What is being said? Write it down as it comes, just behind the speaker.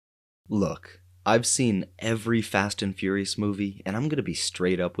Look, I've seen every Fast and Furious movie, and I'm gonna be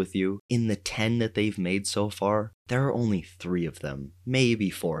straight up with you. In the 10 that they've made so far, there are only 3 of them, maybe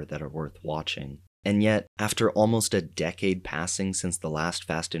 4 that are worth watching. And yet, after almost a decade passing since the last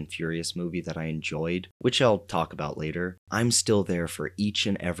Fast and Furious movie that I enjoyed, which I'll talk about later, I'm still there for each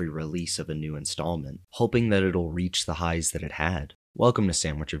and every release of a new installment, hoping that it'll reach the highs that it had. Welcome to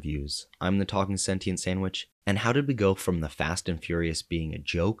Sandwich Reviews. I'm the Talking Sentient Sandwich, and how did we go from the Fast and Furious being a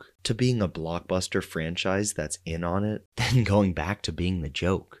joke to being a blockbuster franchise that's in on it, then going back to being the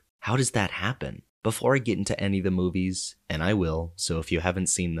joke? How does that happen? Before I get into any of the movies, and I will, so if you haven't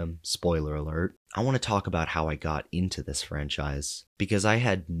seen them, spoiler alert, I want to talk about how I got into this franchise, because I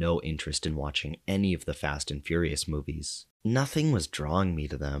had no interest in watching any of the Fast and Furious movies. Nothing was drawing me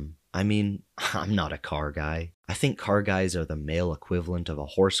to them. I mean, I'm not a car guy. I think car guys are the male equivalent of a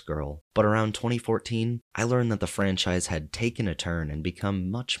horse girl, but around 2014, I learned that the franchise had taken a turn and become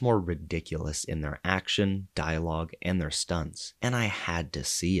much more ridiculous in their action, dialogue, and their stunts, and I had to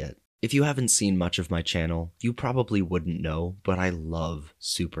see it. If you haven't seen much of my channel, you probably wouldn't know, but I love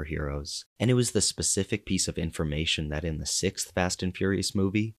superheroes. And it was the specific piece of information that in the 6th Fast and Furious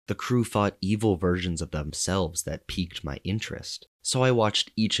movie, the crew fought evil versions of themselves that piqued my interest. So I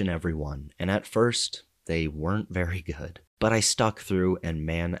watched each and every one, and at first, they weren't very good. But I stuck through, and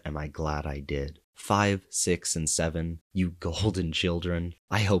man, am I glad I did. 5, 6, and 7, you golden children.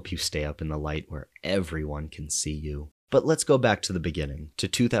 I hope you stay up in the light where everyone can see you. But let's go back to the beginning, to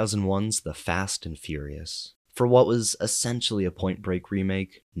 2001's The Fast and Furious. For what was essentially a Point Break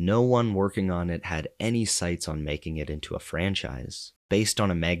remake, no one working on it had any sights on making it into a franchise. Based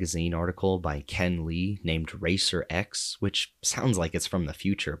on a magazine article by Ken Lee named Racer X, which sounds like it's from the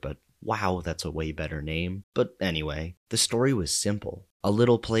future, but wow, that's a way better name. But anyway, the story was simple. A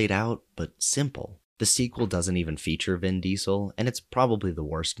little played out, but simple. The sequel doesn't even feature Vin Diesel, and it's probably the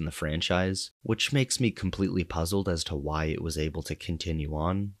worst in the franchise, which makes me completely puzzled as to why it was able to continue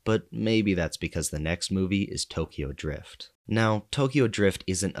on, but maybe that's because the next movie is Tokyo Drift. Now, Tokyo Drift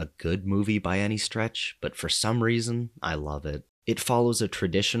isn't a good movie by any stretch, but for some reason, I love it. It follows a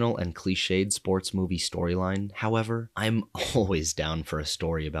traditional and cliched sports movie storyline. However, I'm always down for a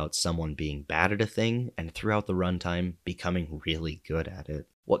story about someone being bad at a thing and throughout the runtime becoming really good at it.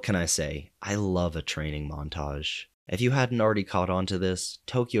 What can I say? I love a training montage. If you hadn't already caught on to this,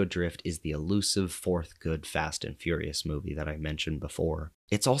 Tokyo Drift is the elusive 4th good Fast and Furious movie that I mentioned before.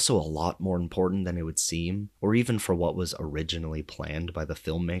 It's also a lot more important than it would seem, or even for what was originally planned by the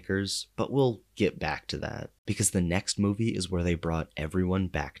filmmakers, but we'll get back to that, because the next movie is where they brought everyone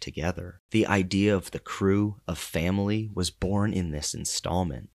back together. The idea of the crew, of family, was born in this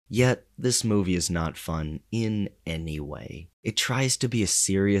installment. Yet, this movie is not fun in any way. It tries to be a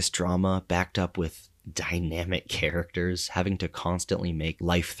serious drama backed up with dynamic characters having to constantly make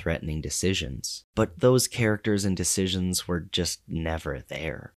life-threatening decisions. But those characters and decisions were just never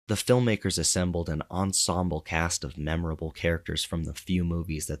there. The filmmakers assembled an ensemble cast of memorable characters from the few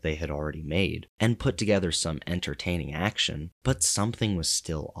movies that they had already made, and put together some entertaining action, but something was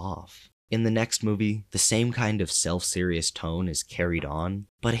still off. In the next movie, the same kind of self-serious tone is carried on,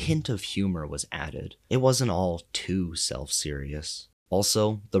 but a hint of humor was added. It wasn't all too self-serious.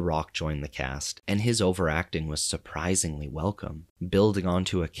 Also, The Rock joined the cast, and his overacting was surprisingly welcome, building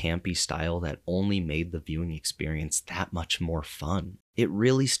onto a campy style that only made the viewing experience that much more fun. It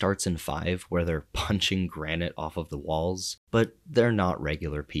really starts in 5, where they're punching granite off of the walls, but they're not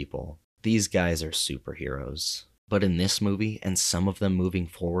regular people. These guys are superheroes. But in this movie, and some of them moving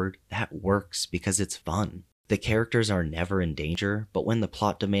forward, that works because it's fun. The characters are never in danger, but when the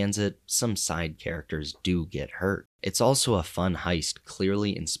plot demands it, some side characters do get hurt. It's also a fun heist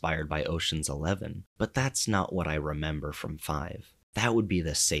clearly inspired by Ocean's 11, but that's not what I remember from 5. That would be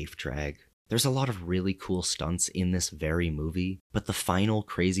the safe drag. There's a lot of really cool stunts in this very movie, but the final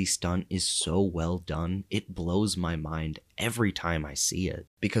crazy stunt is so well done, it blows my mind every time I see it.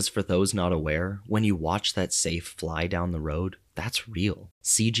 Because for those not aware, when you watch that safe fly down the road, that's real.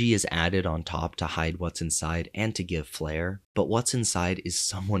 CG is added on top to hide what's inside and to give flair, but what's inside is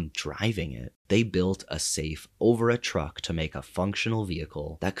someone driving it. They built a safe over a truck to make a functional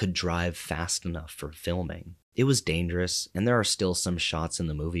vehicle that could drive fast enough for filming. It was dangerous, and there are still some shots in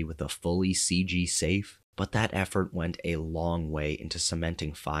the movie with a fully CG safe, but that effort went a long way into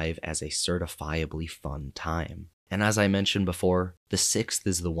cementing 5 as a certifiably fun time. And as I mentioned before, the 6th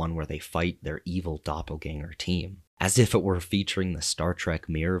is the one where they fight their evil doppelganger team. As if it were featuring the Star Trek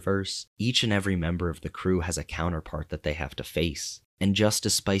Mirrorverse, each and every member of the crew has a counterpart that they have to face. And just to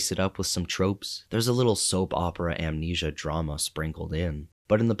spice it up with some tropes, there's a little soap opera amnesia drama sprinkled in.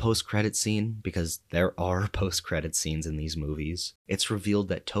 But in the post-credit scene, because there are post-credit scenes in these movies, it's revealed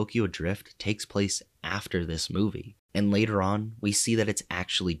that Tokyo Drift takes place after this movie. And later on, we see that it's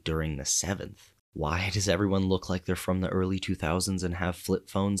actually during the 7th. Why does everyone look like they're from the early 2000s and have flip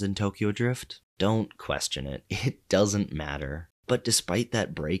phones in Tokyo Drift? Don't question it. It doesn't matter. But despite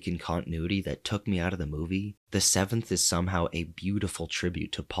that break in continuity that took me out of the movie, the 7th is somehow a beautiful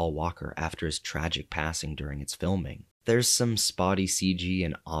tribute to Paul Walker after his tragic passing during its filming. There's some spotty CG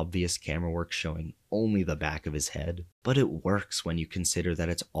and obvious camera work showing only the back of his head, but it works when you consider that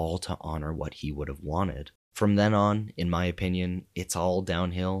it's all to honor what he would have wanted. From then on, in my opinion, it's all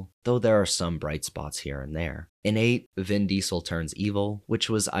downhill, though there are some bright spots here and there. In 8, Vin Diesel turns evil, which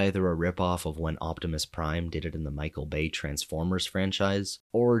was either a ripoff of when Optimus Prime did it in the Michael Bay Transformers franchise,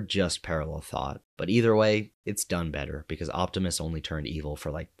 or just parallel thought. But either way, it's done better, because Optimus only turned evil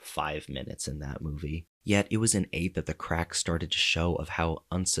for like 5 minutes in that movie. Yet it was in 8 that the cracks started to show of how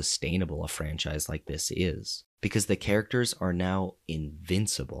unsustainable a franchise like this is, because the characters are now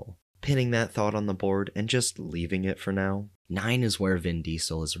invincible. Pinning that thought on the board and just leaving it for now. 9 is where Vin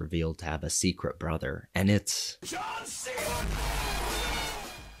Diesel is revealed to have a secret brother, and it's John Cena!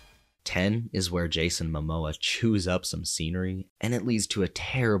 10 is where Jason Momoa chews up some scenery, and it leads to a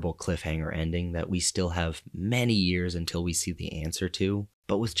terrible cliffhanger ending that we still have many years until we see the answer to.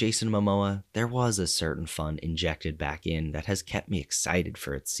 But with Jason Momoa, there was a certain fun injected back in that has kept me excited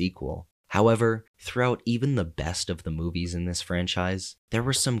for its sequel. However, throughout even the best of the movies in this franchise, there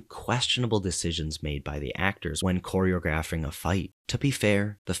were some questionable decisions made by the actors when choreographing a fight. To be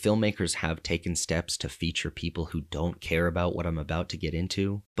fair, the filmmakers have taken steps to feature people who don't care about what I'm about to get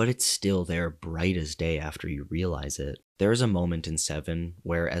into, but it's still there bright as day after you realize it. There is a moment in 7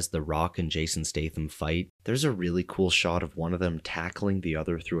 where, as The Rock and Jason Statham fight, there's a really cool shot of one of them tackling the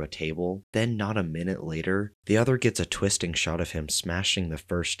other through a table. Then, not a minute later, the other gets a twisting shot of him smashing the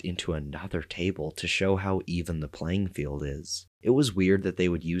first into another table to show how even the playing field is. It was weird that they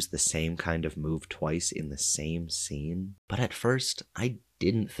would use the same kind of move twice in the same scene, but at first, I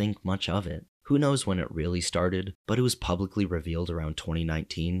didn't think much of it. Who knows when it really started, but it was publicly revealed around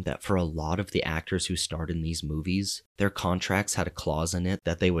 2019 that for a lot of the actors who starred in these movies, their contracts had a clause in it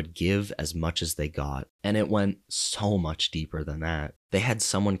that they would give as much as they got, and it went so much deeper than that. They had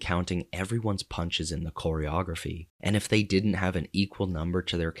someone counting everyone's punches in the choreography, and if they didn't have an equal number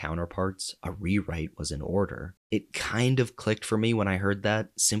to their counterparts, a rewrite was in order. It kind of clicked for me when I heard that,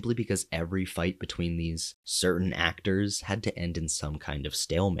 simply because every fight between these certain actors had to end in some kind of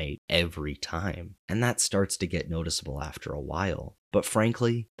stalemate every time, and that starts to get noticeable after a while. But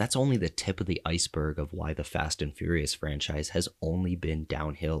frankly, that's only the tip of the iceberg of why the Fast and Furious franchise has only been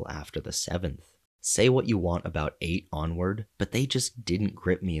downhill after the 7th. Say what you want about 8 onward, but they just didn't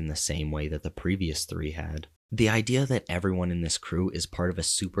grip me in the same way that the previous 3 had. The idea that everyone in this crew is part of a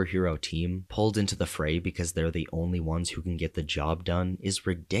superhero team pulled into the fray because they're the only ones who can get the job done is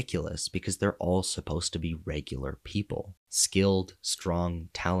ridiculous, because they're all supposed to be regular people. Skilled, strong,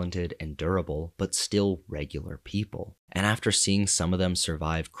 talented, and durable, but still regular people. And after seeing some of them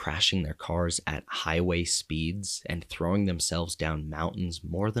survive crashing their cars at highway speeds and throwing themselves down mountains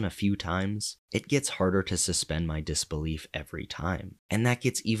more than a few times, it gets harder to suspend my disbelief every time. And that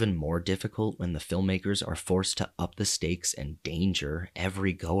gets even more difficult when the filmmakers are forced to up the stakes and danger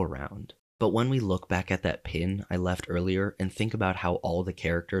every go-around. But when we look back at that pin I left earlier and think about how all the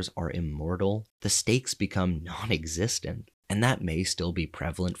characters are immortal, the stakes become non-existent. And that may still be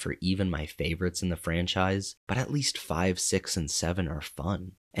prevalent for even my favorites in the franchise, but at least 5, 6, and 7 are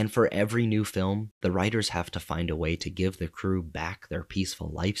fun. And for every new film, the writers have to find a way to give the crew back their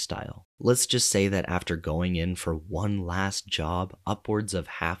peaceful lifestyle. Let's just say that after going in for one last job upwards of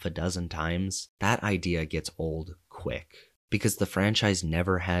half a dozen times, that idea gets old quick. Because the franchise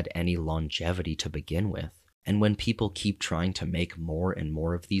never had any longevity to begin with. And when people keep trying to make more and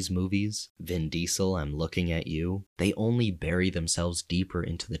more of these movies, Vin Diesel, I'm looking at you, they only bury themselves deeper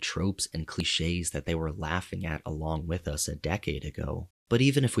into the tropes and cliches that they were laughing at along with us a decade ago. But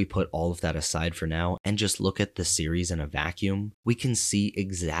even if we put all of that aside for now and just look at the series in a vacuum, we can see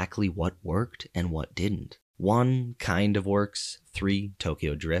exactly what worked and what didn't. 1 kind of works, 3,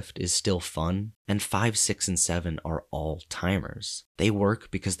 Tokyo Drift, is still fun, and 5, 6, and 7 are all timers. They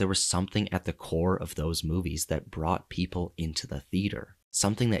work because there was something at the core of those movies that brought people into the theater.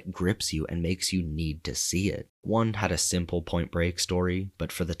 Something that grips you and makes you need to see it. 1 had a simple Point Break story,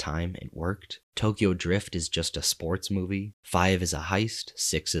 but for the time it worked. Tokyo Drift is just a sports movie. 5 is a heist,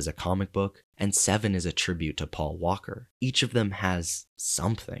 6 is a comic book, and 7 is a tribute to Paul Walker. Each of them has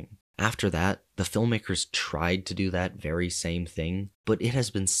something. After that, the filmmakers tried to do that very same thing, but it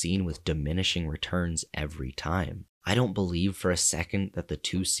has been seen with diminishing returns every time. I don't believe for a second that the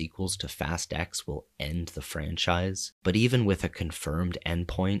 2 sequels to Fast X will end the franchise, but even with a confirmed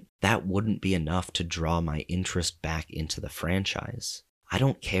endpoint, that wouldn't be enough to draw my interest back into the franchise. I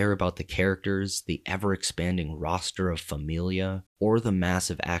don't care about the characters, the ever-expanding roster of familia, or the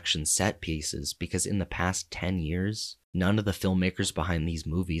massive action set pieces because in the past 10 years, none of the filmmakers behind these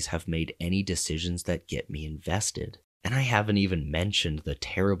movies have made any decisions that get me invested. And I haven't even mentioned the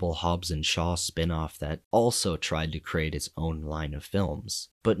terrible Hobbs and Shaw spin-off that also tried to create its own line of films.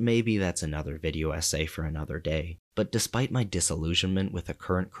 But maybe that's another video essay for another day. But despite my disillusionment with the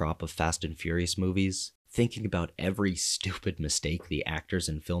current crop of Fast and Furious movies, thinking about every stupid mistake the actors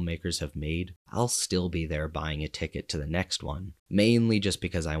and filmmakers have made, I'll still be there buying a ticket to the next one. Mainly just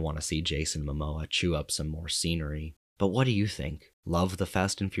because I want to see Jason Momoa chew up some more scenery. But what do you think? Love the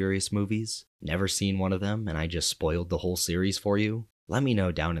Fast and Furious movies? Never seen one of them and I just spoiled the whole series for you? Let me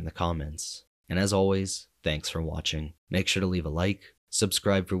know down in the comments. And as always, thanks for watching. Make sure to leave a like,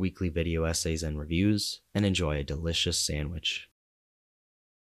 subscribe for weekly video essays and reviews, and enjoy a delicious sandwich.